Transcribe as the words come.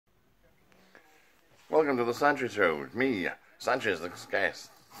Welcome to the Sachez Show with me, Sachez, the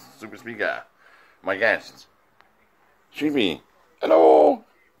guest, super speaker. My guest, Sheepy. Hello.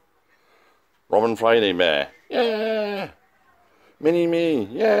 Robin Friday Bear. Yeah. Mini Me.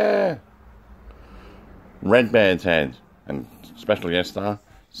 Yeah. Red Bear's Head. And special guest star,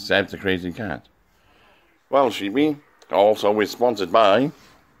 Seb the Crazy Cat. Well, Sheepy, also we're sponsored by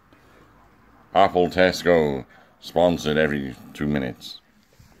Apple Tesco. Sponsored every 2 minutes.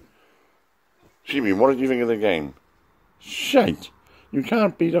 Sheepy, what did you think of the game? Shite. You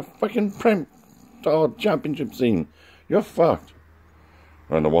can't beat a fucking championship scene. You're fucked.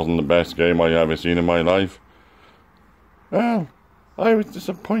 And it wasn't the best game I ever seen in my life. Well, I was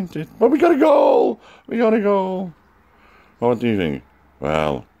disappointed. But we got a goal! We got a goal! What do you think?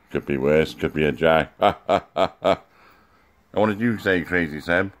 Well, could be worse. Could be a jack. Ha ha ha ha. And what did you say, Crazy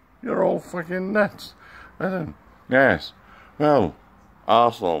Seb? You're all fucking nuts. Yes. Well,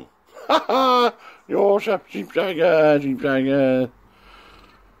 Arsenal. Ha ha! You're sheepshagger.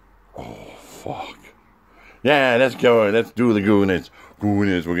 Oh, fuck. Yeah, let's go. Let's do the Gooners.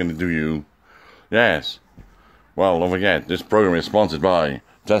 Gooners, we're going to do you. Yes. Well, don't forget, this program is sponsored by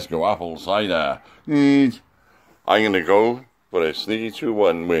Tesco Apple Cider. I'm going to go for a sneaky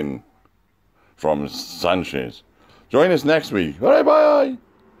 2-1 win from Sachez. Join us next week. All right, bye.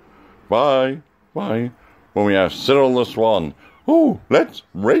 Bye. Bye. When we have Cyril the Swan. Oh, let's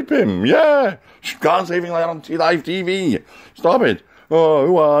rape him. Yeah. You can't say anything like that on live TV. Stop it. Oh,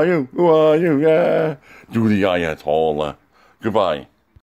 who are you? Who are you? Yeah. Do the Ayatollah. Goodbye.